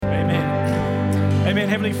Amen.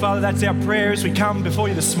 Heavenly Father, that's our prayer as we come before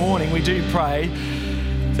you this morning. We do pray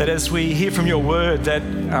that as we hear from your word, that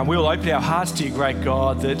we will open our hearts to you, great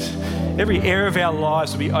God, that every area of our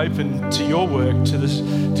lives will be open to your work, to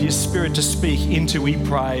your Spirit to speak into, we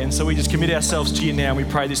pray. And so we just commit ourselves to you now, and we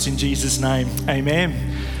pray this in Jesus' name.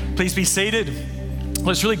 Amen. Please be seated. Well,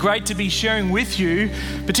 it's really great to be sharing with you,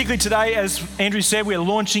 particularly today, as Andrew said, we're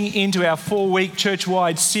launching into our 4-week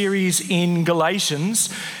church-wide series in Galatians.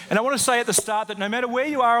 And I want to say at the start that no matter where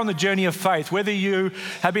you are on the journey of faith, whether you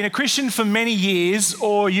have been a Christian for many years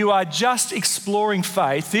or you are just exploring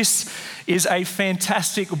faith, this is a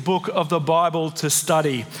fantastic book of the Bible to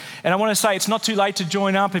study. And I want to say it's not too late to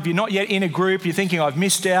join up. If you're not yet in a group, you're thinking, I've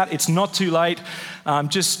missed out, it's not too late.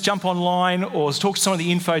 Just jump online or talk to someone at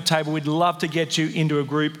the info table. We'd love to get you into a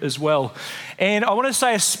group as well. And I want to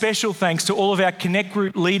say a special thanks to all of our Connect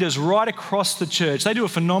group leaders right across the church. They do a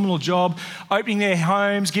phenomenal job opening their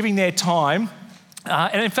homes, giving their time.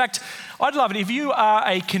 And in fact, I'd love it if you are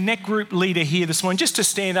a Connect group leader here this morning, just to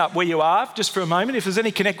stand up where you are, just for a moment. If there's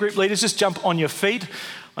any Connect group leaders, just jump on your feet.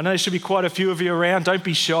 I know there should be quite a few of you around. Don't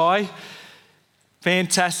be shy.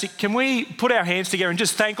 Fantastic. Can we put our hands together and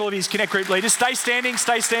just thank all of these Connect group leaders? Stay standing,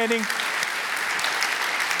 stay standing.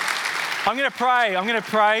 I'm going to pray. I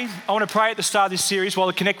want to pray at the start of this series while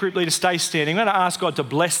the Connect group leaders stay standing. I'm going to ask God to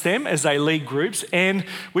bless them as they lead groups. And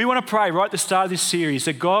we want to pray right at the start of this series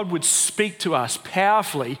that God would speak to us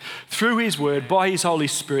powerfully through his word by his Holy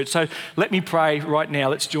Spirit. So let me pray right now.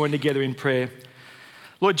 Let's join together in prayer.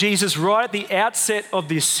 Lord Jesus, right at the outset of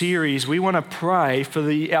this series, we want to pray for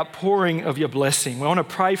the outpouring of your blessing. We want to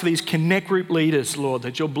pray for these Connect group leaders, Lord,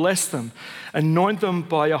 that you'll bless them, anoint them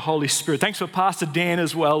by your Holy Spirit. Thanks for Pastor Dan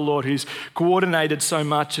as well, Lord, who's coordinated so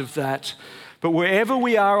much of that. But wherever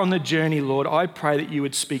we are on the journey, Lord, I pray that you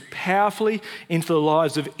would speak powerfully into the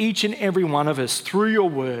lives of each and every one of us through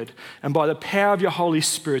your word and by the power of your Holy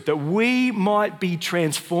Spirit, that we might be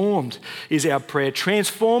transformed, is our prayer.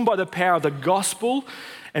 Transformed by the power of the gospel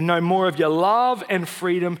and know more of your love and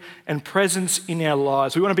freedom and presence in our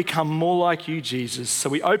lives. We want to become more like you, Jesus. So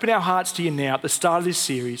we open our hearts to you now at the start of this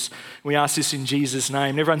series. We ask this in Jesus'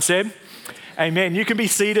 name. Everyone said, amen. You can be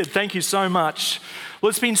seated. Thank you so much. Well,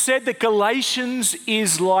 it's been said that Galatians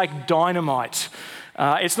is like dynamite.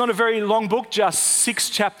 It's not a very long book, just 6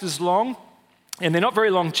 chapters long. And they're not very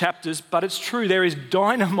long chapters, but it's true. There is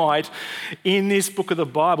dynamite in this book of the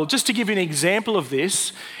Bible. Just to give you an example of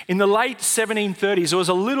this, in the late 1730s, there was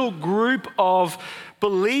a little group of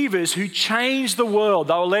believers who changed the world.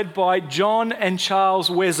 They were led by John and Charles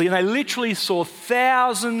Wesley, and they literally saw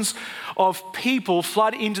thousands of people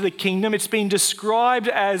flood into the kingdom. It's been described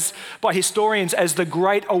by historians as the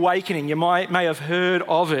Great Awakening. You may have heard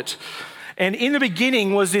of it. And in the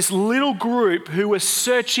beginning was this little group who were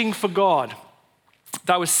searching for God.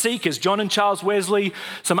 They were seekers. John and Charles Wesley,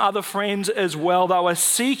 some other friends as well. They were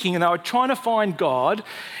seeking and they were trying to find God,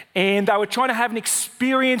 and they were trying to have an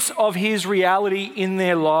experience of his reality in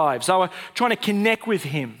their lives. They were trying to connect with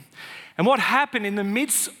him. And what happened in the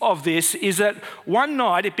midst of this is that one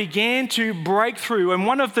night it began to break through, and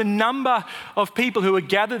one of the number of people who were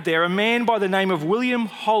gathered there, a man by the name of William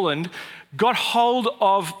Holland, got hold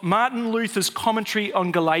of Martin Luther's commentary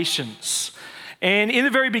on Galatians. And in the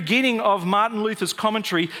very beginning of Martin Luther's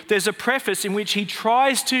commentary, there's a preface in which he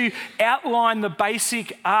tries to outline the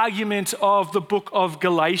basic argument of the book of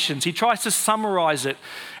Galatians. He tries to summarize it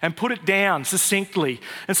and put it down succinctly.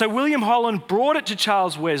 And so William Holland brought it to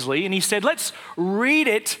Charles Wesley and he said, let's read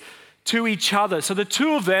it to each other. So the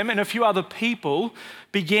two of them and a few other people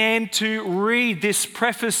began to read this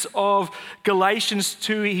preface of Galatians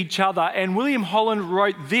to each other. And William Holland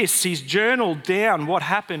wrote this. He's journaled down what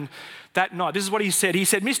happened that night. This is what he said. He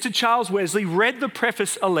said, Mr. Charles Wesley read the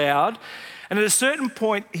preface aloud, and at a certain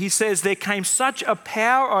point, he says, there came such a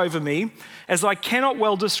power over me as I cannot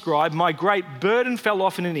well describe. My great burden fell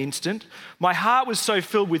off in an instant. My heart was so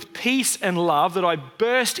filled with peace and love that I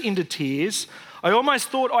burst into tears. I almost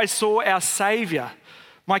thought I saw our Saviour.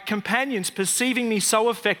 My companions, perceiving me so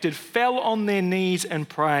affected, fell on their knees and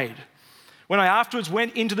prayed. When I afterwards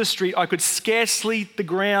went into the street, I could scarcely feel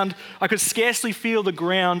the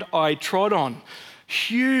ground I trod on.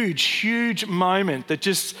 Huge moment that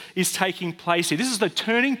just is taking place here. This is the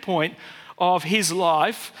turning point of his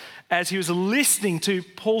life as he was listening to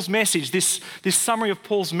Paul's message, this summary of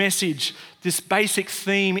Paul's message, this basic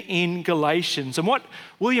theme in Galatians. And what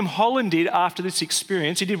William Holland did after this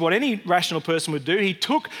experience, he did what any rational person would do. He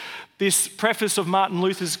took this preface of Martin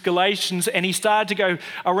Luther's Galatians and he started to go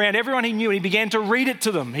around everyone he knew and he began to read it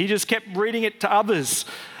to them. He just kept reading it to others.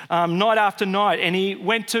 night after night, and he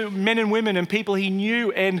went to men and women and people he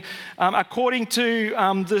knew. And according to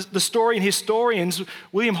the story and historians,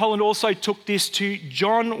 William Holland also took this to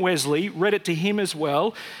John Wesley, read it to him as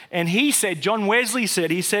well. And John Wesley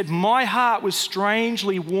said, my heart was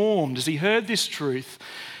strangely warmed as he heard this truth.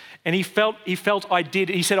 And he felt I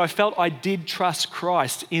did trust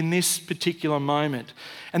Christ in this particular moment.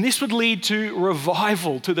 And this would lead to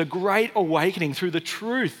revival, to the great awakening through the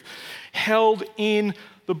truth held in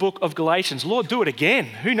the book of Galatians. Lord, do it again.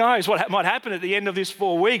 Who knows what might happen at the end of this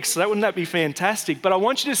 4 weeks? Wouldn't that be fantastic? But I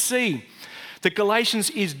want you to see that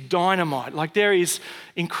Galatians is dynamite. Like, there is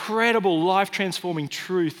incredible life-transforming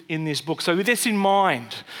truth in this book. So with this in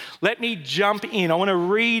mind, let me jump in. I want to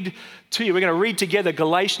read to you. We're going to read together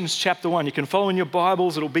Galatians chapter 1. You can follow in your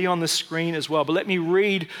Bibles. It'll be on the screen as well. But let me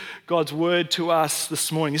read God's word to us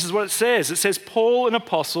this morning. This is what it says. It says, Paul, an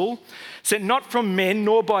apostle, sent not from men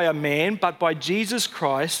nor by a man, but by Jesus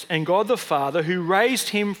Christ and God the Father, who raised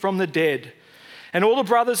him from the dead, and all the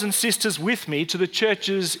brothers and sisters with me, to the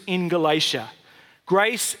churches in Galatia.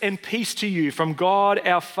 Grace and peace to you from God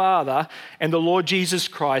our Father and the Lord Jesus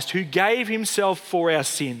Christ, who gave himself for our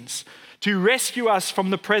sins, to rescue us from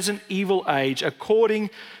the present evil age, according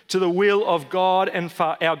to the will of God and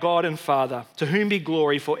our God and Father, to whom be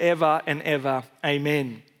glory forever and ever.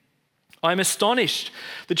 Amen. I am astonished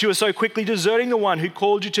that you are so quickly deserting the one who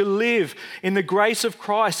called you to live in the grace of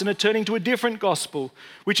Christ and are turning to a different gospel,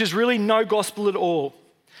 which is really no gospel at all.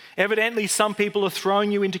 Evidently, some people are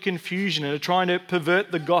throwing you into confusion and are trying to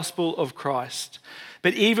pervert the gospel of Christ.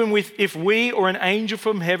 But even if we or an angel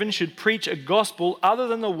from heaven should preach a gospel other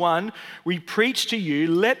than the one we preach to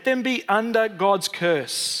you, let them be under God's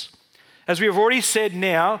curse. As we have already said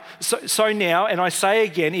now, so now, and I say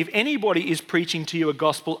again, if anybody is preaching to you a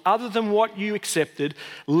gospel other than what you accepted,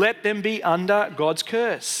 let them be under God's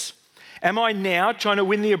curse. Am I now trying to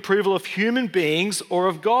win the approval of human beings or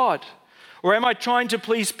of God? Or am I trying to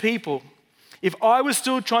please people? If I was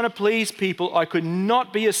still trying to please people, I could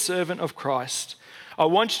not be a servant of Christ. I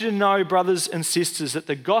want you to know, brothers and sisters, that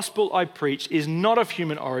the gospel I preach is not of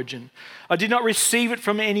human origin. I did not receive it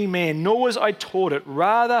from any man, nor was I taught it.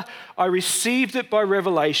 Rather, I received it by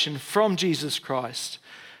revelation from Jesus Christ.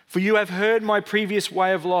 For you have heard my previous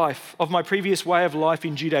way of life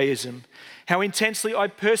in Judaism, how intensely I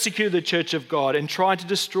persecuted the church of God and tried to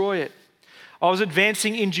destroy it. I was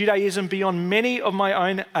advancing in Judaism beyond many of my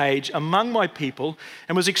own age among my people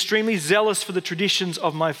and was extremely zealous for the traditions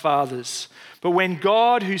of my fathers. But when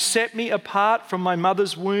God, who set me apart from my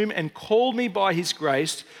mother's womb and called me by his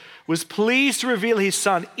grace, was pleased to reveal his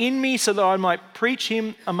Son in me so that I might preach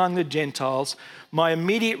him among the Gentiles, my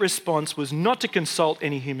immediate response was not to consult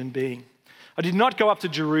any human being. I did not go up to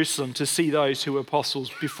Jerusalem to see those who were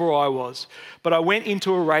apostles before I was, but I went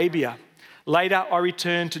into Arabia. Later, I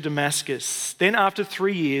returned to Damascus. Then after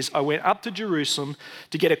 3 years, I went up to Jerusalem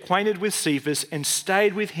to get acquainted with Cephas and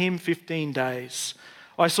stayed with him 15 days.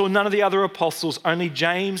 I saw none of the other apostles, only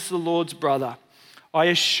James, the Lord's brother. I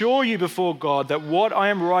assure you before God that what I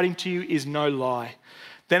am writing to you is no lie.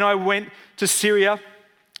 Then I went to Syria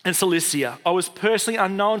and Cilicia. I was personally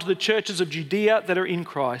unknown to the churches of Judea that are in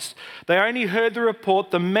Christ. They only heard the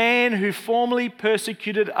report, the man who formerly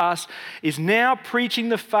persecuted us is now preaching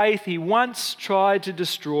the faith he once tried to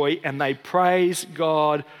destroy, and they praise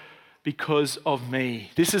God because of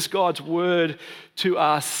me. This is God's word to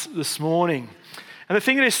us this morning. And the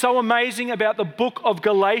thing that is so amazing about the book of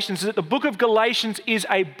Galatians is that the book of Galatians is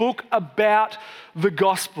a book about the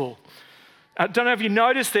gospel. I don't know if you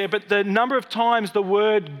noticed there, but the number of times the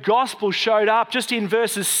word gospel showed up just in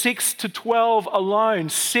verses 6 to 12 alone.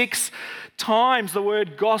 6 times the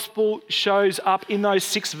word gospel shows up in those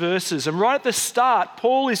 6 verses. And right at the start,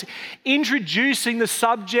 Paul is introducing the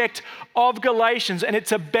subject of Galatians, and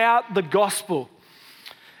it's about the gospel.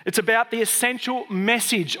 It's about the essential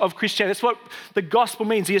message of Christianity. That's what the gospel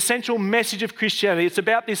means, the essential message of Christianity. It's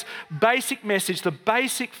about this basic message, the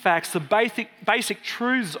basic facts, the basic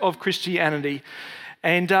truths of Christianity.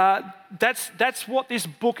 And that's what this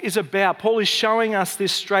book is about. Paul is showing us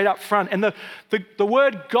this straight up front. And the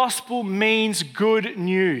word gospel means good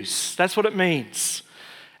news. That's what it means.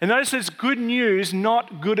 And notice it's good news,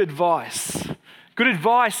 not good advice. Good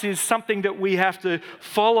advice is something that we have to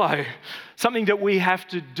follow, something that we have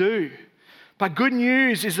to do. But good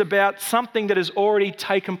news is about something that has already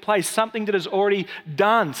taken place, something that is already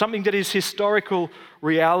done, something that is historical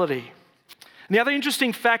reality. And the other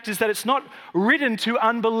interesting fact is that it's not written to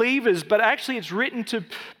unbelievers, but actually it's written to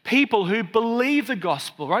people who believe the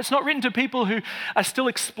gospel, right? It's not written to people who are still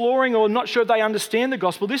exploring or not sure if they understand the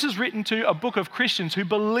gospel. This is written to a book of Christians who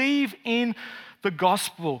believe in the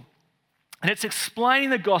gospel. And it's explaining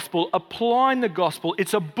the gospel, applying the gospel.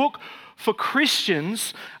 It's a book for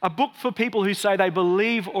Christians, a book for people who say they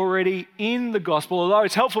believe already in the gospel, although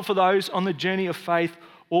it's helpful for those on the journey of faith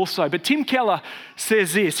also. But Tim Keller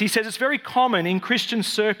says this. He says it's very common in Christian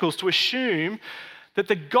circles to assume that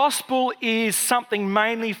the gospel is something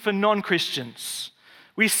mainly for non-Christians.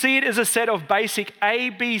 We see it as a set of basic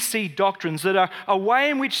ABC doctrines that are a way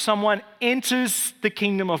in which someone enters the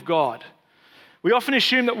kingdom of God. We often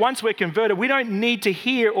assume that once we're converted, we don't need to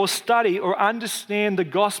hear or study or understand the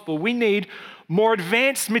gospel. We need more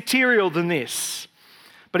advanced material than this.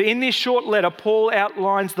 But in this short letter, Paul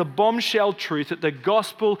outlines the bombshell truth that the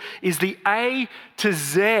gospel is the A to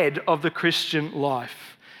Z of the Christian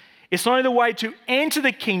life. It's not only the way to enter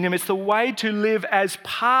the kingdom, it's the way to live as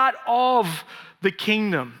part of the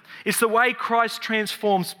kingdom. It's the way Christ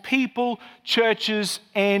transforms people, churches,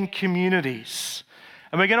 and communities.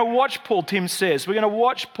 And we're going to watch Paul, Tim says, we're going to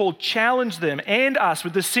watch Paul challenge them and us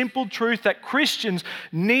with the simple truth that Christians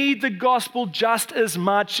need the gospel just as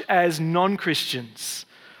much as non-Christians.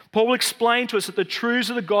 Paul will explain to us that the truths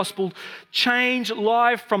of the gospel change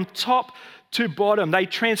life from top to bottom. They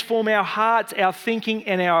transform our hearts, our thinking,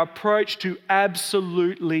 and our approach to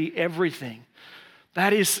absolutely everything.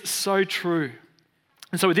 That is so true.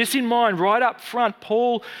 And so with this in mind, right up front,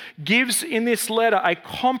 Paul gives in this letter a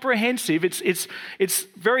comprehensive, it's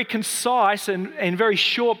very concise and very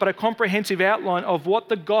short, but a comprehensive outline of what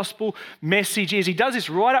the gospel message is. He does this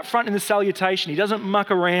right up front in the salutation. He doesn't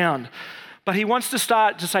muck around. But he wants to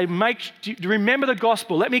start to say, remember the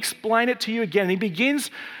gospel. Let me explain it to you again. And he begins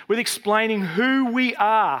with explaining who we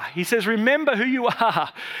are. He says, remember who you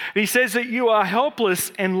are. And he says that you are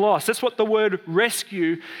helpless and lost. That's what the word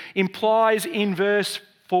rescue implies in verse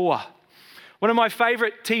 4. One of my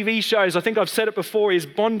favorite TV shows, I think I've said it before, is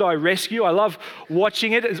Bondi Rescue. I love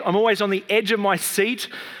watching it. I'm always on the edge of my seat,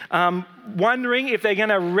 wondering if they're going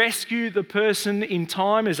to rescue the person in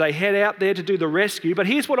time as they head out there to do the rescue. But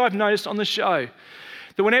here's what I've noticed on the show.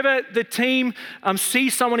 That whenever the team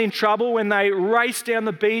sees someone in trouble, when they race down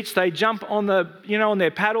the beach, they jump on on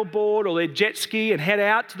their paddle board or their jet ski and head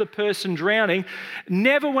out to the person drowning.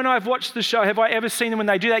 Never when I've watched the show have I ever seen them when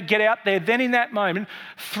they do that, get out there, then in that moment,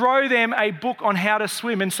 throw them a book on how to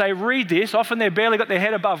swim and say, read this. Often they've barely got their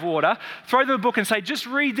head above water. Throw them a book and say, just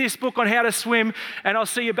read this book on how to swim and I'll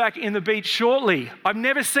see you back in the beach shortly. I've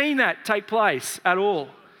never seen that take place at all.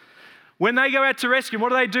 When they go out to rescue,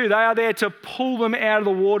 what do? They are there to pull them out of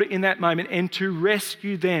the water in that moment and to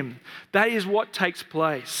rescue them. That is what takes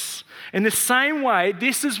place. In the same way,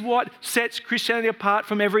 this is what sets Christianity apart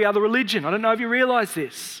from every other religion. I don't know if you realize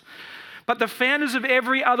this. But the founders of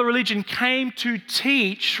every other religion came to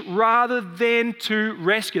teach rather than to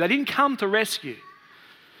rescue. They didn't come to rescue.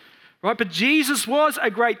 Right? But Jesus was a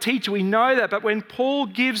great teacher, we know that. But when Paul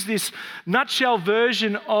gives this nutshell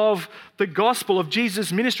version of the gospel of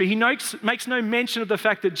Jesus' ministry, he makes no mention of the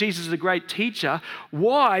fact that Jesus is a great teacher.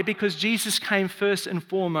 Why? Because Jesus came first and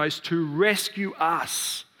foremost to rescue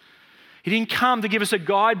us. He didn't come to give us a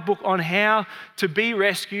guidebook on how to be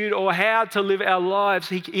rescued or how to live our lives.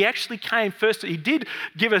 He actually came first. He did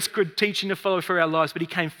give us good teaching to follow for our lives, but he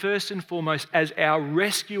came first and foremost as our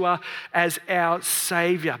rescuer, as our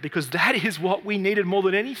savior, because that is what we needed more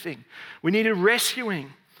than anything. We needed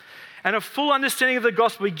rescuing. And a full understanding of the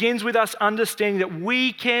gospel begins with us understanding that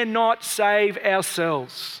we cannot save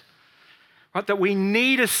ourselves, right? That we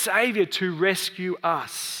need a savior to rescue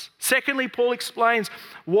us. Secondly, Paul explains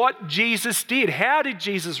what Jesus did. How did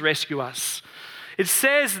Jesus rescue us? It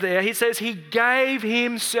says there, he says he gave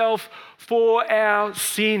himself for our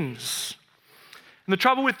sins. And the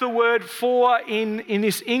trouble with the word for in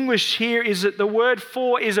this English here is that the word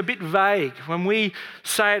for is a bit vague when we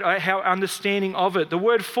say it, our understanding of it. The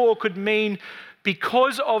word for could mean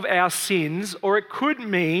because of our sins, or it could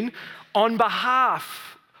mean on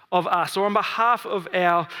behalf of us, or on behalf of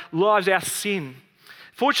our lives, our sin.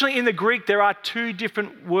 Fortunately, in the Greek, there are two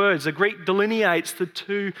different words. The Greek delineates the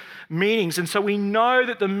two meanings. And so we know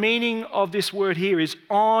that the meaning of this word here is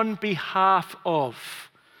on behalf of.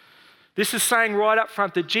 This is saying right up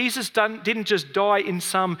front that Jesus didn't just die in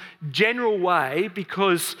some general way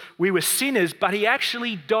because we were sinners, but he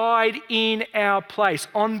actually died in our place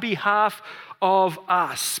on behalf of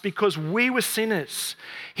us because we were sinners.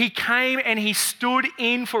 He came and he stood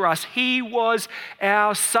in for us. He was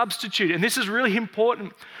our substitute. And this is really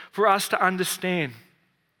important for us to understand.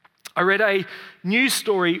 I read a news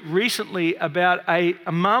story recently about a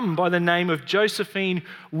mum by the name of Josephine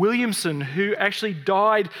Williamson who actually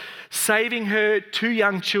died saving her two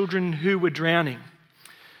young children who were drowning.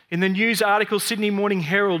 In the news article, Sydney Morning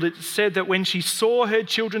Herald, it said that when she saw her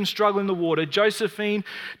children struggle in the water, Josephine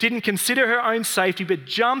didn't consider her own safety, but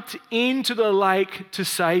jumped into the lake to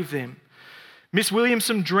save them. Miss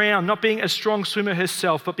Williamson drowned, not being a strong swimmer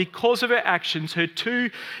herself, but because of her actions, her 2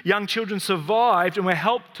 young children survived and were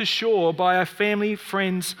helped to shore by a family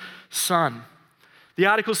friend's son. The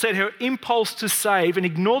article said her impulse to save and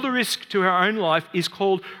ignore the risk to her own life is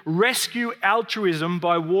called rescue altruism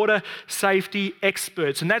by water safety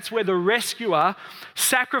experts. And that's where the rescuer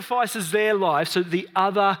sacrifices their life so that the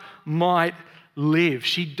other might live.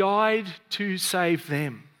 She died to save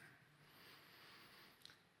them.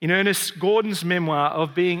 In Ernest Gordon's memoir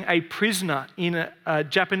of being a prisoner in a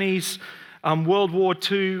Japanese World War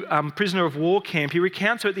II prisoner of war camp, he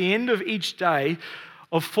recounts how at the end of each day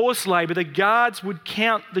of forced labour, the guards would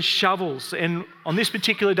count the shovels. And on this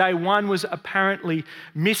particular day, one was apparently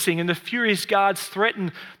missing. And the furious guards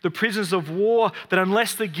threatened the prisoners of war that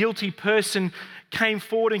unless the guilty person came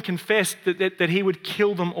forward and confessed, that he would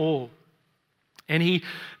kill them all. And he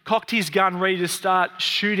cocked his gun ready to start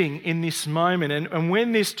shooting in this moment. And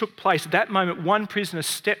when this took place, at that moment, one prisoner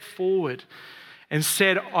stepped forward and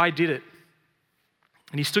said, "I did it."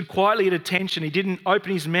 And he stood quietly at attention. He didn't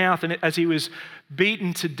open his mouth as he was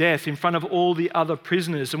beaten to death in front of all the other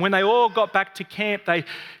prisoners. And when they all got back to camp, they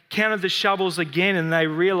counted the shovels again and they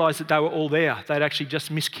realized that they were all there. They'd actually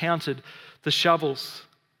just miscounted the shovels.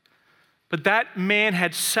 But that man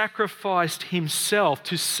had sacrificed himself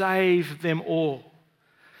to save them all.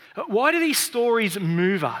 Why do these stories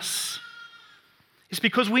move us? It's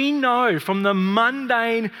because we know from the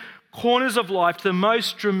mundane corners of life to the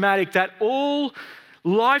most dramatic that all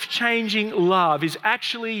life-changing love is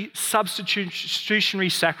actually substitutionary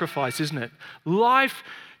sacrifice, isn't it?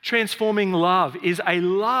 Life-transforming love is a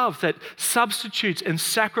love that substitutes and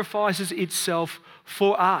sacrifices itself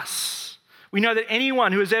for us. We know that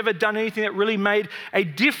anyone who has ever done anything that really made a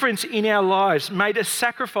difference in our lives, made a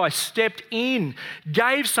sacrifice, stepped in,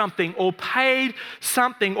 gave something or paid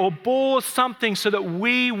something or bore something so that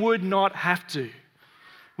we would not have to.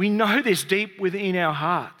 We know this deep within our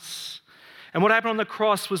hearts. And what happened on the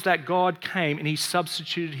cross was that God came and he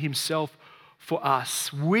substituted himself for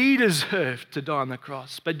us. We deserved to die on the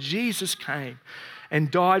cross, but Jesus came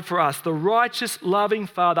and died for us. The righteous, loving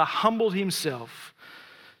Father humbled himself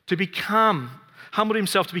to become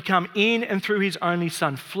in and through his only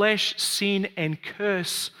Son, flesh, sin, and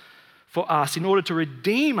curse for us in order to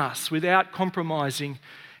redeem us without compromising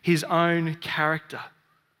his own character.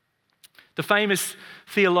 The famous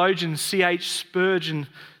theologian C.H. Spurgeon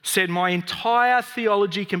said, "My entire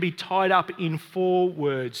theology can be tied up in 4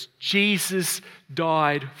 words. Jesus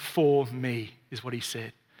died for me," is what he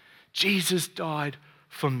said. Jesus died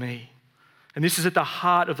for me. And this is at the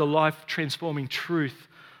heart of the life-transforming truth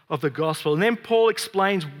of the gospel. And then Paul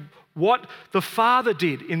explains what the Father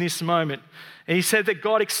did in this moment. And he said that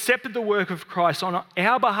God accepted the work of Christ on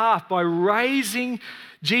our behalf by raising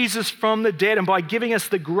Jesus from the dead and by giving us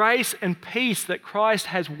the grace and peace that Christ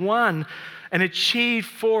has won and achieved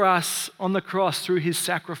for us on the cross through his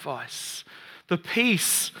sacrifice. The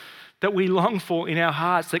peace that we long for in our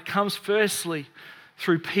hearts that comes firstly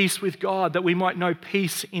through peace with God, that we might know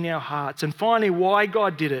peace in our hearts. And finally, why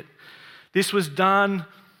God did it. This was done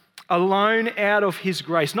alone out of his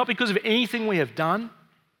grace, not because of anything we have done,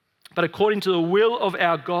 but according to the will of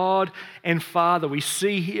our God and Father. We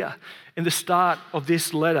see here in the start of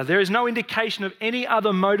this letter, there is no indication of any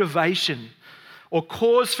other motivation or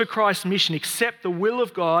cause for Christ's mission except the will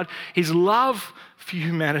of God, his love for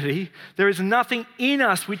humanity. There is nothing in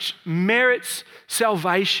us which merits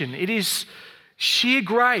salvation. It is sheer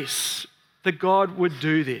grace that God would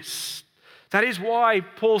do this. That is why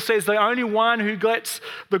Paul says the only one who gets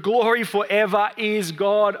the glory forever is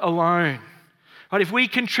God alone. Right? If we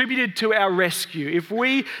contributed to our rescue, if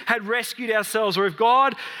we had rescued ourselves, or if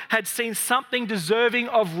God had seen something deserving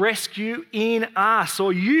of rescue in us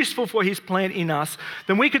or useful for his plan in us,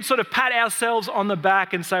 then we could sort of pat ourselves on the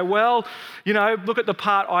back and say, well, look at the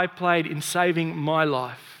part I played in saving my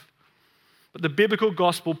life. But the biblical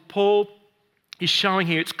gospel, Paul is showing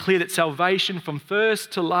here, it's clear that salvation from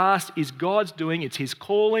first to last is God's doing. It's his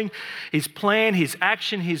calling, his plan, his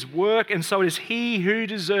action, his work, and so it is he who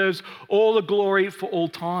deserves all the glory for all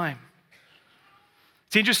time.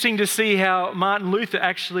 It's interesting to see how Martin Luther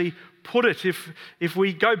actually put it. If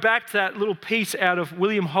we go back to that little piece out of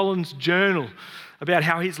William Holland's journal about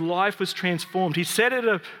how his life was transformed, he said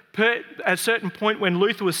at a certain point when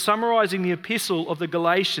Luther was summarizing the epistle of the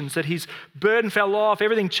Galatians that his burden fell off,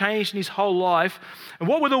 everything changed in his whole life. And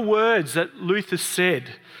what were the words that Luther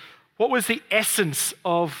said? What was the essence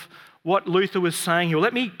of what Luther was saying here.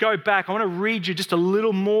 Let me go back. I want to read you just a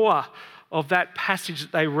little more of that passage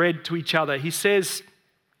that they read to each other. He says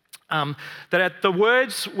that at the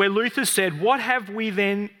words where Luther said, "What have we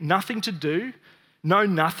then nothing to do? No,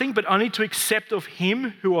 nothing, but only to accept of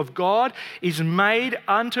him who of God is made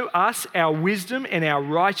unto us our wisdom and our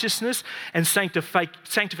righteousness and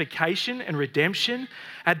sanctification and redemption."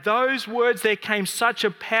 At those words there came such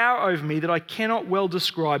a power over me that I cannot well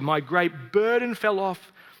describe. My great burden fell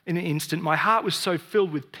off in an instant. My heart was so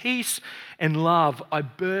filled with peace and love, I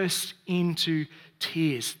burst into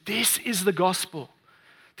tears. This is the gospel.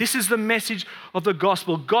 This is the message of the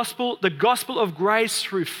gospel. The gospel of grace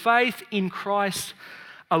through faith in Christ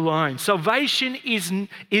alone. Salvation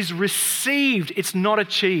is received, it's not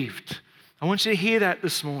achieved. I want you to hear that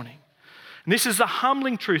this morning. And this is the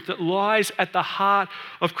humbling truth that lies at the heart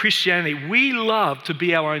of Christianity. We love to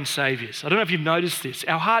be our own saviors. I don't know if you've noticed this.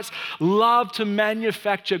 Our hearts love to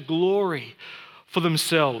manufacture glory for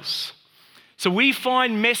themselves. So we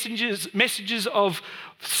find messages of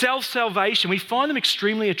self-salvation, we find them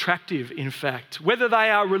extremely attractive, in fact. Whether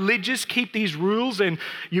they are religious, keep these rules and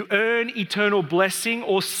you earn eternal blessing,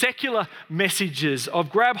 or secular messages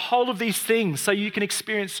of grab hold of these things so you can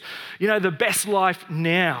experience, the best life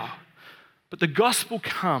now. But the gospel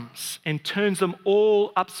comes and turns them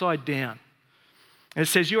all upside down. And it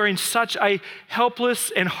says you are in such a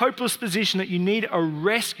helpless and hopeless position that you need a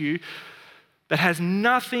rescue that has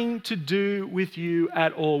nothing to do with you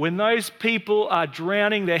at all. When those people are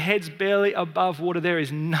drowning, their heads barely above water, there is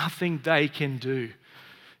nothing they can do.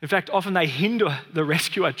 In fact, often they hinder the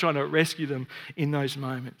rescuer trying to rescue them in those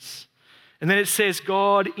moments. And then it says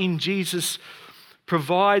God in Jesus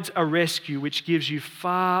provides a rescue which gives you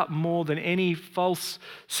far more than any false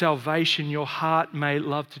salvation your heart may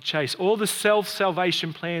love to chase. All the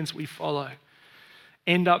self-salvation plans we follow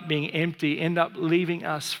end up being empty, end up leaving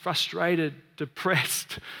us frustrated,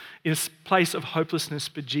 depressed, in a place of hopelessness.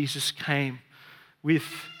 But Jesus came with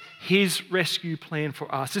his rescue plan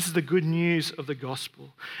for us. This is the good news of the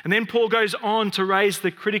gospel. And then Paul goes on to raise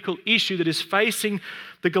the critical issue that is facing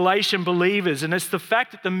the Galatian believers. And it's the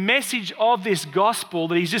fact that the message of this gospel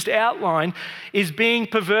that he's just outlined is being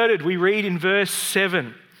perverted. We read in verse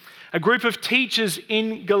 7. A group of teachers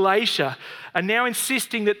in Galatia are now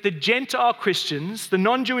insisting that the Gentile Christians, the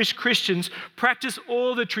non-Jewish Christians, practice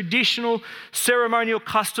all the traditional ceremonial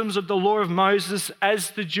customs of the law of Moses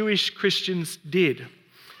as the Jewish Christians did.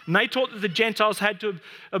 And they taught that the Gentiles had to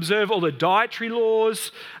observe all the dietary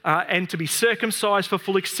laws and to be circumcised for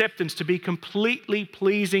full acceptance, to be completely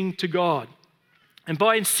pleasing to God. And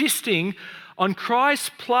by insisting on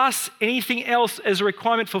Christ plus anything else as a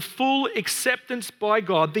requirement for full acceptance by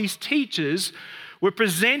God, these teachers were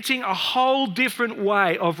presenting a whole different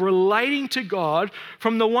way of relating to God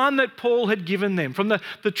from the one that Paul had given them, from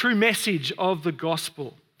the true message of the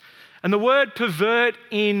gospel. And the word pervert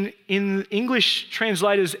in English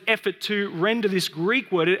translators' effort to render this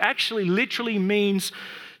Greek word, it actually literally means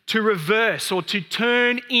to reverse or to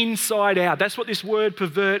turn inside out. That's what this word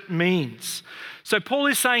pervert means. So Paul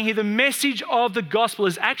is saying here the message of the gospel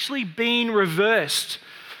has actually been reversed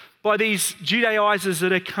by these Judaizers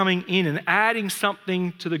that are coming in and adding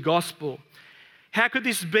something to the gospel. How could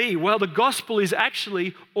this be? Well, the gospel is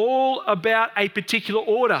actually all about a particular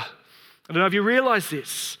order. I don't know if you realize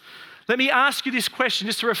this. Let me ask you this question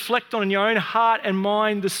just to reflect on in your own heart and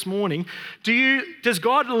mind this morning. Does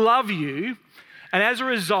God love you, and as a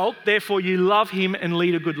result, therefore you love him and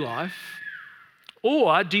lead a good life?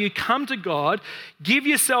 Or do you come to God, give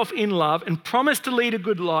yourself in love and promise to lead a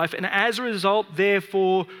good life, and as a result,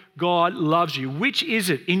 therefore, God loves you? Which is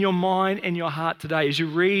it in your mind and your heart today as you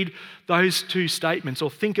read those two statements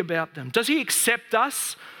or think about them? Does he accept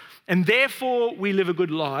us and therefore we live a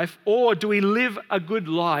good life? Or do we live a good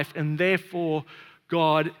life and therefore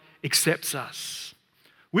God accepts us?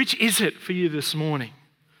 Which is it for you this morning?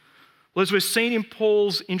 Well, as we've seen in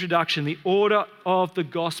Paul's introduction, the order of the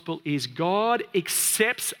gospel is God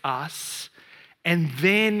accepts us and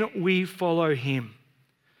then we follow him.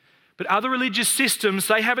 But other religious systems,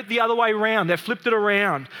 they have it the other way around. They've flipped it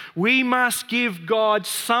around. We must give God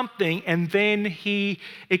something and then he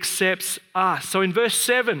accepts us. So in verse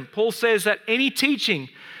 7, Paul says that any teaching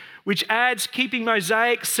which adds keeping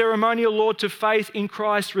Mosaic ceremonial law to faith in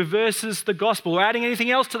Christ reverses the gospel, or adding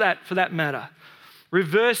anything else to that for that matter,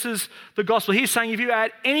 reverses the gospel. He's saying if you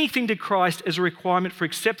add anything to Christ as a requirement for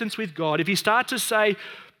acceptance with God, if you start to say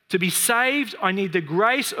To be saved, I need the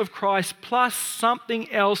grace of Christ plus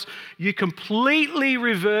something else. You completely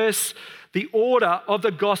reverse the order of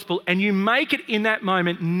the gospel and you make it in that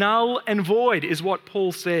moment null and void, is what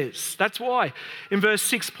Paul says. That's why in verse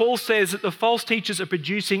 6, Paul says that the false teachers are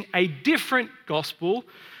producing a different gospel,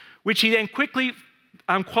 which he then quickly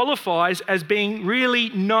qualifies as being really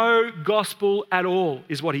no gospel at all,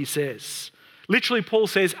 is what he says. Literally, Paul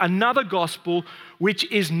says another gospel which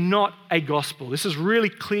is not a gospel. This is really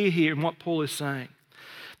clear here in what Paul is saying.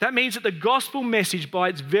 That means that the gospel message by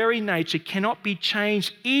its very nature cannot be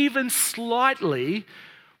changed even slightly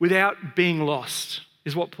without being lost,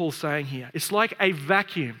 is what Paul's saying here. It's like a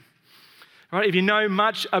vacuum. Right? If you know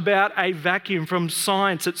much about a vacuum from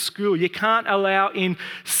science at school, you can't allow in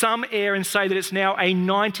some air and say that it's now a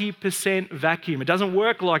 90% vacuum. It doesn't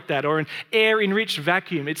work like that. Or an air-enriched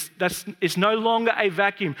vacuum. It's no longer a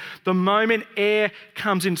vacuum. The moment air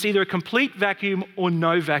comes in, it's either a complete vacuum or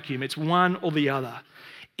no vacuum. It's one or the other.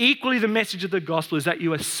 Equally, the message of the gospel is that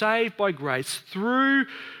you are saved by grace through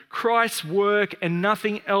Christ's work and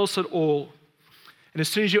nothing else at all. And as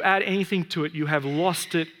soon as you add anything to it, you have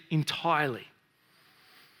lost it entirely.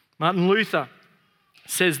 Martin Luther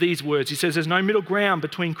says these words. He says, there's no middle ground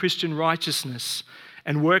between Christian righteousness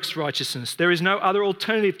and works righteousness. There is no other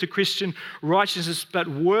alternative to Christian righteousness but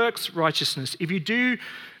works righteousness. If you do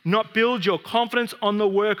not build your confidence on the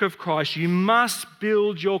work of Christ, you must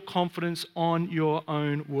build your confidence on your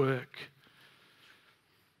own work.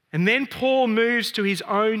 And then Paul moves to his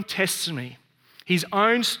own testimony, his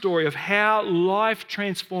own story of how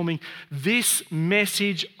life-transforming this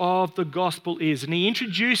message of the gospel is. And he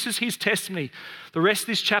introduces his testimony. The rest of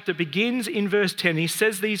this chapter begins in verse 10. He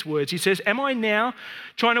says these words. He says, am I now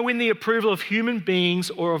trying to win the approval of human beings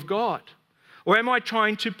or of God? Or am I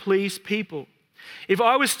trying to please people? If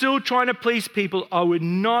I was still trying to please people, I would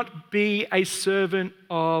not be a servant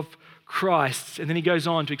of Christ. And then he goes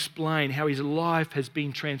on to explain how his life has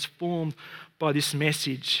been transformed by this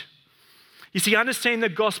message. You see, understanding the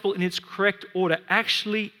gospel in its correct order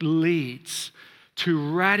actually leads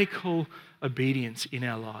to radical obedience in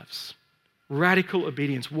our lives. Radical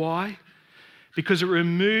obedience. Why? Because it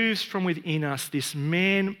removes from within us this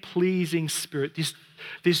man-pleasing spirit,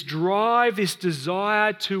 this drive, this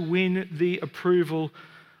desire to win the approval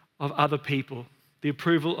of other people, the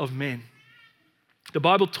approval of men. The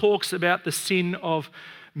Bible talks about the sin of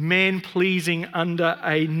man-pleasing under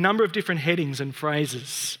a number of different headings and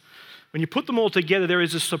phrases. When you put them all together, there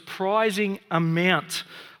is a surprising amount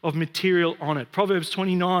of material on it. Proverbs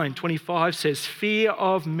 29:25 says, fear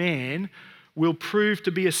of man will prove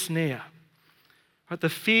to be a snare. Right? The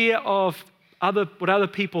fear of what other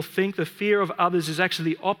people think, the fear of others is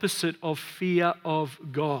actually the opposite of fear of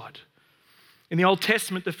God. In the Old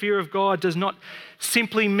Testament, the fear of God does not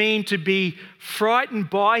simply mean to be frightened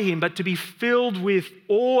by him, but to be filled with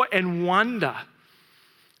awe and wonder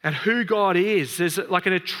at who God is. There's like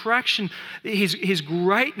an attraction. His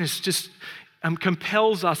greatness just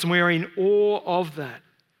compels us, and we are in awe of that.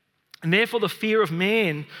 And therefore, the fear of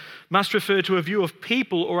man must refer to a view of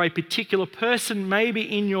people or a particular person maybe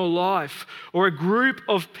in your life or a group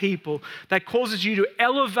of people that causes you to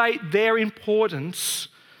elevate their importance,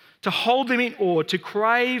 to hold them in awe, to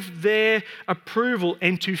crave their approval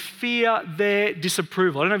and to fear their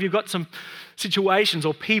disapproval. I don't know if you've got some situations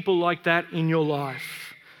or people like that in your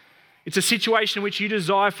life. It's a situation in which you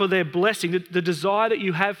desire for their blessing. The desire that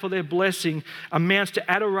you have for their blessing amounts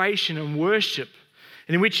to adoration and worship,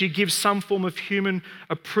 and in which you give some form of human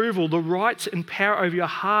approval. The rights and power over your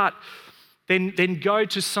heart then go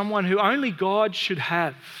to someone who only God should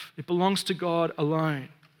have. It belongs to God alone.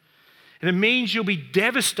 And it means you'll be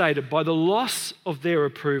devastated by the loss of their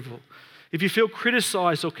approval. If you feel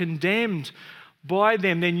criticized or condemned by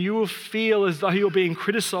them, then you will feel as though you're being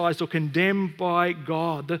criticized or condemned by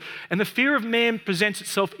God. And the fear of man presents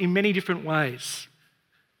itself in many different ways.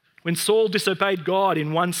 When Saul disobeyed God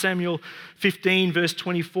in 1 Samuel 15 verse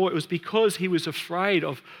 24, it was because he was afraid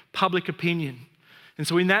of public opinion. And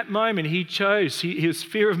so in that moment he chose, his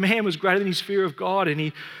fear of man was greater than his fear of God, and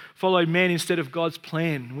he followed man instead of God's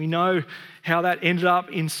plan. We know how that ended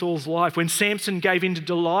up in Saul's life. When Samson gave in to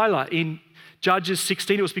Delilah in Judges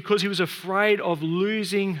 16, it was because he was afraid of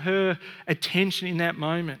losing her attention in that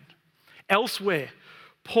moment. Elsewhere,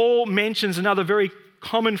 Paul mentions another very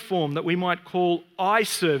common form that we might call eye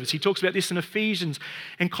service. He talks about this in Ephesians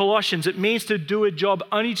and Colossians. It means to do a job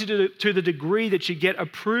only to the degree that you get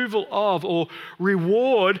approval of or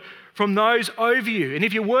reward from those over you. And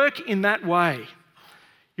if you work in that way,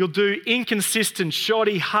 you'll do inconsistent,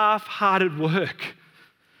 shoddy, half-hearted work.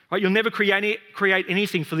 Right? You'll never create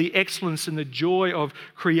anything for the excellence and the joy of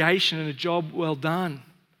creation and a job well done.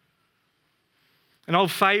 An old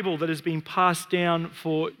fable that has been passed down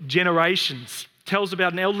for generations tells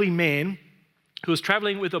about an elderly man who was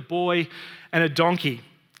traveling with a boy and a donkey.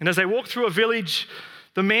 And as they walked through a village,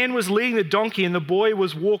 the man was leading the donkey and the boy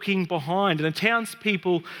was walking behind. And the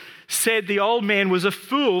townspeople said the old man was a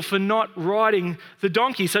fool for not riding the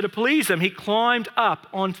donkey. So to please them, he climbed up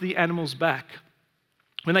onto the animal's back.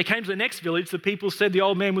 When they came to the next village, the people said the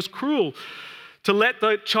old man was cruel to let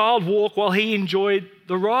the child walk while he enjoyed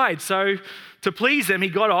the ride. So to please them, he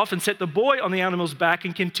got off and set the boy on the animal's back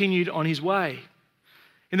and continued on his way.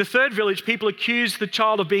 In the third village, people accused the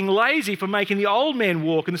child of being lazy for making the old man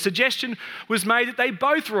walk, and the suggestion was made that they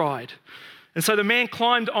both ride. And so the man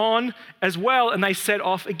climbed on as well, and they set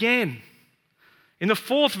off again. In the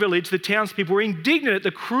fourth village, the townspeople were indignant at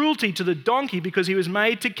the cruelty to the donkey because he was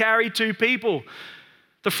made to carry two people.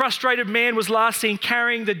 The frustrated man was last seen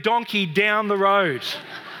carrying the donkey down the road.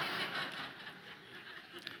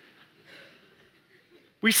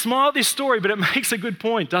 We smile at this story, but it makes a good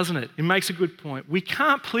point, doesn't it? It makes a good point. We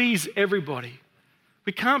can't please everybody.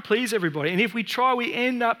 We can't please everybody. And if we try, we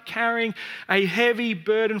end up carrying a heavy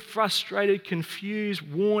burden, frustrated, confused,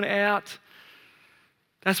 worn out.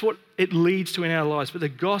 That's what it leads to in our lives. But the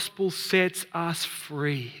gospel sets us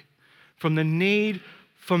free from the need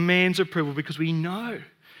for man's approval because we know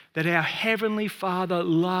that our Heavenly Father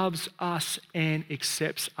loves us and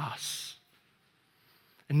accepts us.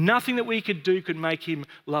 And nothing that we could do could make him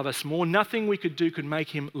love us more. Nothing we could do could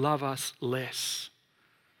make him love us less.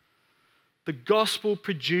 The gospel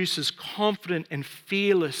produces confident and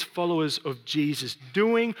fearless followers of Jesus,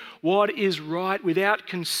 doing what is right without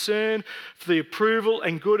concern for the approval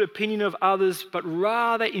and good opinion of others, but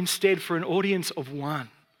rather instead for an audience of one.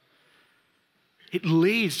 It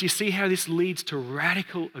leads, do you see how this leads to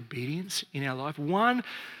radical obedience in our life? One,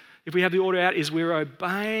 if we have the order out, is we're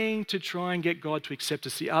obeying to try and get God to accept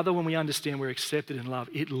us. The other, when we understand we're accepted in love,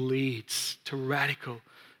 it leads to radical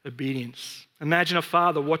obedience. Imagine a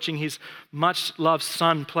father watching his much-loved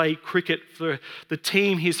son play cricket for the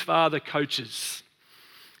team his father coaches.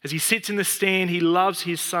 As he sits in the stand, he loves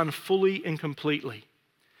his son fully and completely.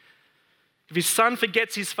 If his son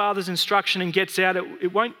forgets his father's instruction and gets out,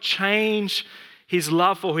 it won't change his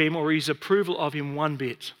love for him or his approval of him one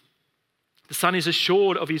bit. The son is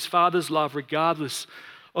assured of his father's love regardless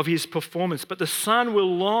of his performance. But the son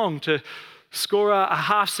will long to score a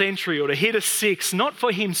half century or to hit a six, not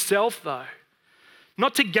for himself though.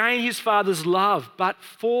 Not to gain his father's love, but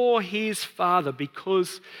for his father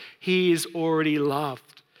because he is already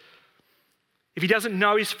loved. If he doesn't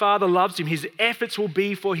know his father loves him, his efforts will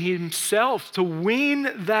be for himself to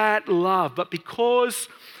win that love. But because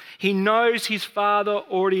he knows his father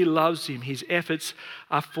already loves him, his efforts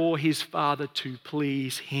are for his father to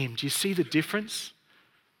please him. Do you see the difference?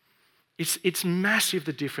 It's massive,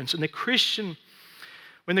 the difference. And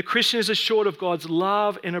when the Christian is assured of God's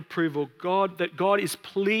love and approval, that God is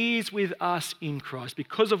pleased with us in Christ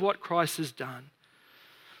because of what Christ has done,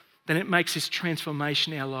 then it makes this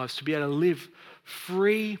transformation in our lives to be able to live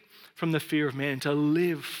free from the fear of man and to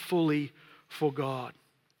live fully for God.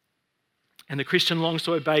 And the Christian longs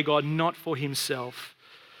to obey God not for himself,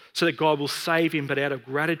 so that God will save him, but out of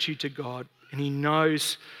gratitude to God. And he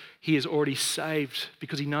knows he is already saved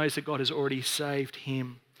because he knows that God has already saved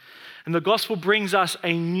him. And the gospel brings us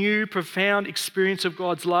a new, profound experience of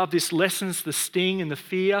God's love. This lessens the sting and the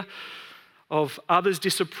fear of others'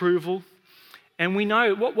 disapproval. And we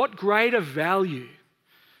know what greater value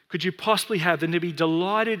could you possibly have than to be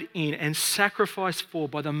delighted in and sacrificed for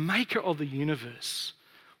by the maker of the universe?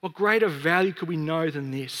 What greater value could we know than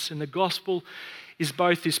this? And the gospel is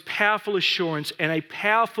both this powerful assurance and a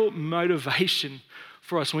powerful motivation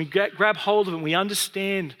for us. When we grab hold of it and we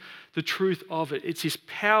understand the truth of it, it's this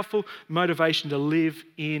powerful motivation to live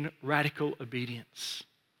in radical obedience.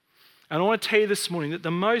 And I want to tell you this morning that the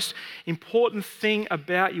most important thing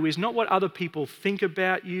about you is not what other people think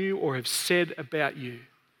about you or have said about you.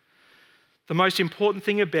 The most important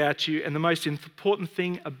thing about you and the most important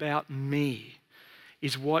thing about me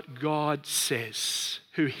is what God says,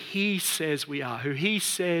 who he says we are, who he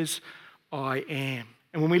says I am.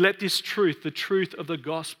 And when we let this truth, the truth of the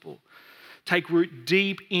gospel, take root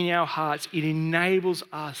deep in our hearts, it enables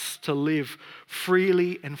us to live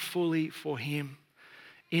freely and fully for him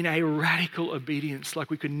in a radical obedience like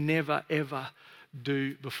we could never, ever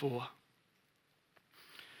do before.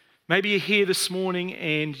 Maybe you're here this morning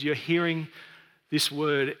and you're hearing this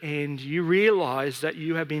word and you realize that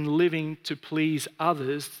you have been living to please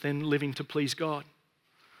others than living to please God.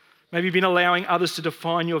 Maybe you've been allowing others to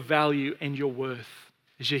define your value and your worth.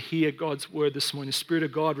 As you hear God's word this morning, the Spirit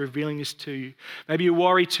of God revealing this to you. Maybe you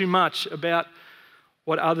worry too much about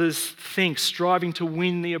what others think, striving to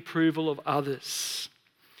win the approval of others.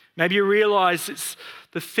 Maybe you realize it's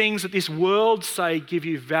the things that this world say give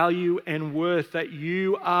you value and worth that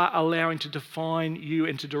you are allowing to define you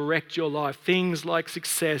and to direct your life. Things like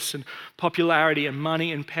success and popularity and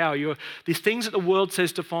money and power. These things that the world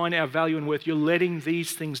says define our value and worth, you're letting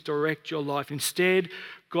these things direct your life. Instead,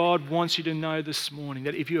 God wants you to know this morning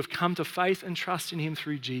that if you have come to faith and trust in him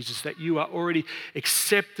through Jesus, that you are already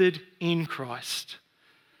accepted in Christ,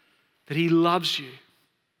 that he loves you,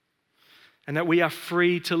 and that we are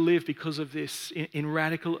free to live because of this in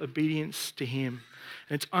radical obedience to him.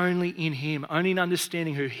 And it's only in him, only in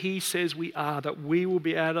understanding who he says we are, that we will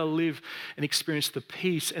be able to live and experience the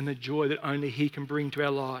peace and the joy that only he can bring to our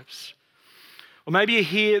lives. Or maybe you're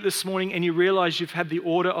here this morning and you realize you've had the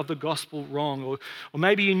order of the gospel wrong. Or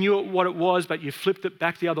maybe you knew what it was, but you flipped it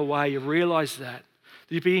back the other way. You realize that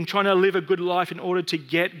you've been trying to live a good life in order to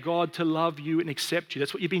get God to love you and accept you.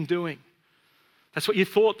 That's what you've been doing. That's what you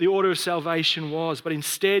thought the order of salvation was. But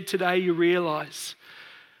instead today you realize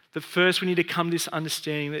that first we need to come to this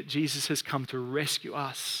understanding that Jesus has come to rescue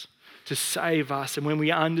us, to save us. And when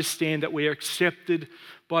we understand that we are accepted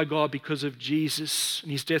by God because of Jesus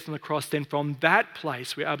and his death on the cross, then from that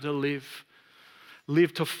place we're able to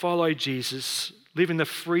live to follow Jesus, live in the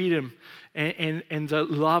freedom and the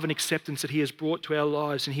love and acceptance that he has brought to our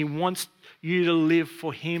lives. And he wants you to live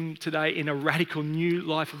for him today in a radical new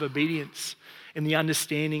life of obedience, in the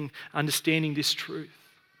understanding this truth.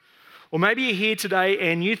 Or maybe you're here today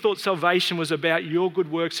and you thought salvation was about your good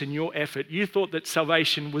works and your effort. You thought that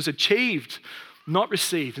salvation was achieved, not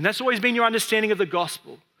received. And that's always been your understanding of the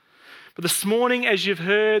gospel. But this morning, as you've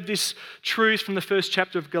heard this truth from the first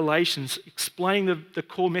chapter of Galatians, explaining the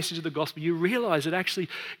core message of the gospel, you realize that actually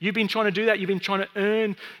you've been trying to do that. You've been trying to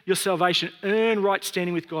earn your salvation, earn right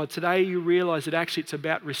standing with God. Today you realize that actually it's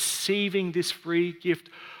about receiving this free gift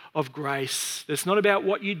of grace. It's not about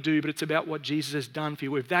what you do, but it's about what Jesus has done for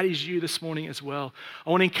you. If that is you this morning as well, I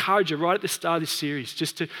want to encourage you right at the start of this series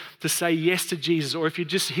just to say yes to Jesus. Or if you're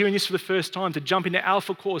just hearing this for the first time, to jump into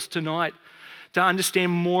Alpha Course tonight to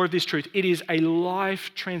understand more of this truth. It is a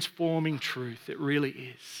life-transforming truth. It really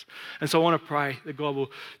is. And so I want to pray that God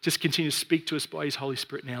will just continue to speak to us by his Holy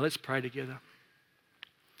Spirit now. Let's pray together.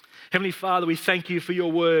 Heavenly Father, we thank you for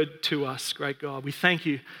your word to us, great God. We thank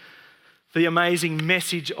you for the amazing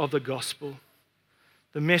message of the gospel,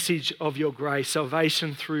 the message of your grace,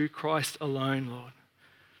 salvation through Christ alone, Lord.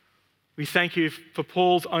 We thank you for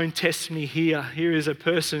Paul's own testimony here. Here is a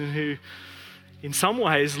person who, in some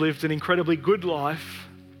ways, lived an incredibly good life.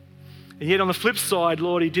 And yet on the flip side,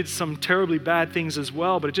 Lord, he did some terribly bad things as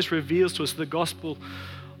well. But it just reveals to us the gospel,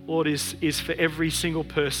 Lord, is for every single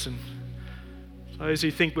person. Those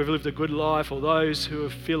who think we've lived a good life or those who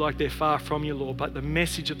feel like they're far from you, Lord. But the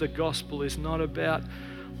message of the gospel is not about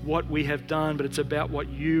what we have done, but it's about what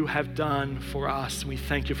you have done for us. And we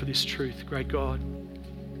thank you for this truth, great God.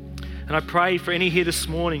 And I pray for any here this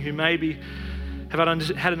morning who maybe have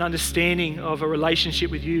had an understanding of a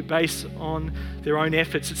relationship with you based on their own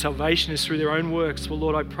efforts, that salvation is through their own works. Well,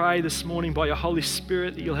 Lord, I pray this morning by your Holy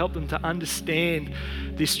Spirit that you'll help them to understand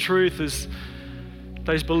this truth as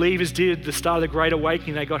those believers did at the start of the Great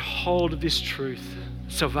Awakening. They got hold of this truth.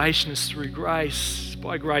 Salvation is through grace,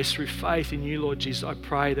 by grace through faith in you, Lord Jesus. I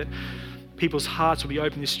pray that people's hearts will be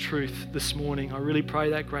open to this truth this morning. I really pray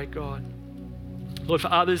that, great God. Lord,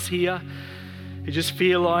 for others here who just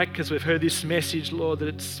feel like, as we've heard this message, Lord,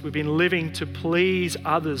 that we've been living to please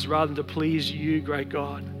others rather than to please you, great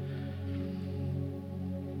God.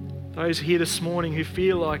 Those here this morning who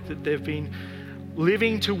feel like that they've been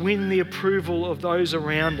living to win the approval of those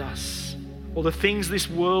around us, or the things this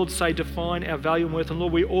world say define our value and worth. And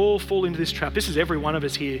Lord, we all fall into this trap. This is every one of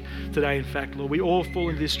us here today, in fact, Lord. We all fall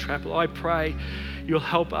into this trap. I pray you'll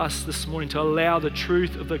help us this morning to allow the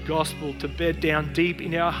truth of the gospel to bed down deep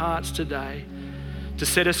in our hearts today, to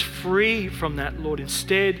set us free from that, Lord.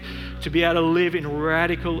 Instead, to be able to live in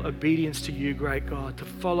radical obedience to you, great God, to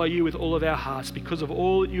follow you with all of our hearts because of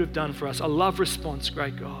all that you have done for us. A love response,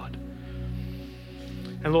 great God.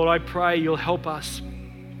 And Lord, I pray you'll help us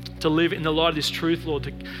to live in the light of this truth, Lord.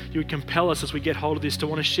 You would compel us as we get hold of this to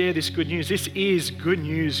want to share this good news. This is good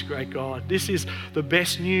news, great God. This is the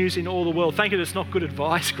best news in all the world. Thank you that it's not good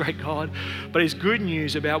advice, great God, but it's good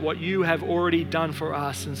news about what you have already done for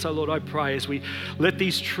us. And so, Lord, I pray as we let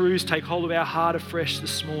these truths take hold of our heart afresh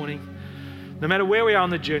this morning, no matter where we are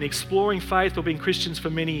on the journey, exploring faith or being Christians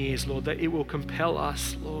for many years, Lord, that it will compel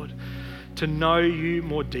us, Lord, to know you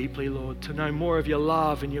more deeply, Lord, to know more of your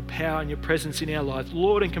love and your power and your presence in our lives,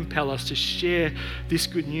 Lord, and compel us to share this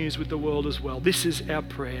good news with the world as well. This is our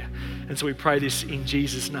prayer. And so we pray this in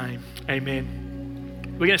Jesus' name. Amen.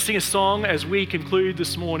 We're going to sing a song as we conclude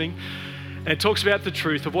this morning, and it talks about the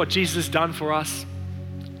truth of what Jesus has done for us.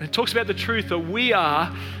 And it talks about the truth that we are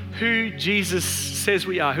who Jesus says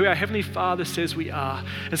we are, who our Heavenly Father says we are.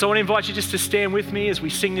 And so I want to invite you just to stand with me as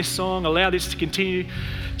we sing this song. Allow this to continue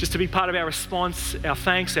just to be part of our response, our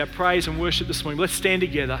thanks, our praise and worship this morning. Let's stand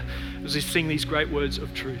together as we sing these great words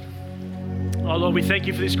of truth. Oh Lord, we thank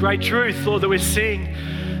you for this great truth, Lord, that we're seeing.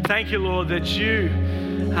 Thank you, Lord, that you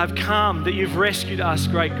have come, that you've rescued us,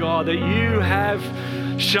 great God, that you have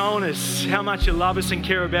shown us how much you love us and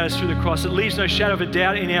care about us through the cross. It leaves no shadow of a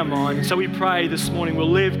doubt in our mind. And so we pray this morning we'll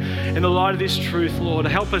live in the light of this truth, Lord.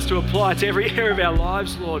 Help us to apply it to every area of our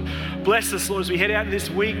lives, Lord. Bless us, Lord, as we head out this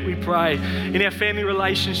week, we pray, in our family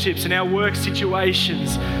relationships, in our work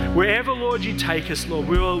situations, wherever, Lord, you take us, Lord,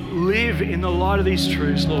 we will live in the light of these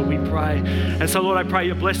truths, Lord, we pray. And so, Lord, I pray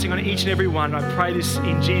your blessing on each and every one. I pray this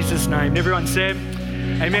in Jesus' name. And everyone said,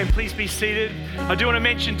 amen. Please be seated. I do want to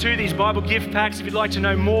mention too these Bible gift packs. If you'd like to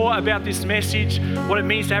know more about this message, what it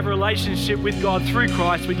means to have a relationship with God through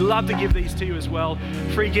Christ, we'd love to give these to you as well.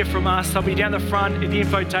 Free gift from us. They'll be down the front at the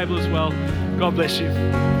info table as well. God bless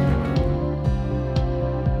you.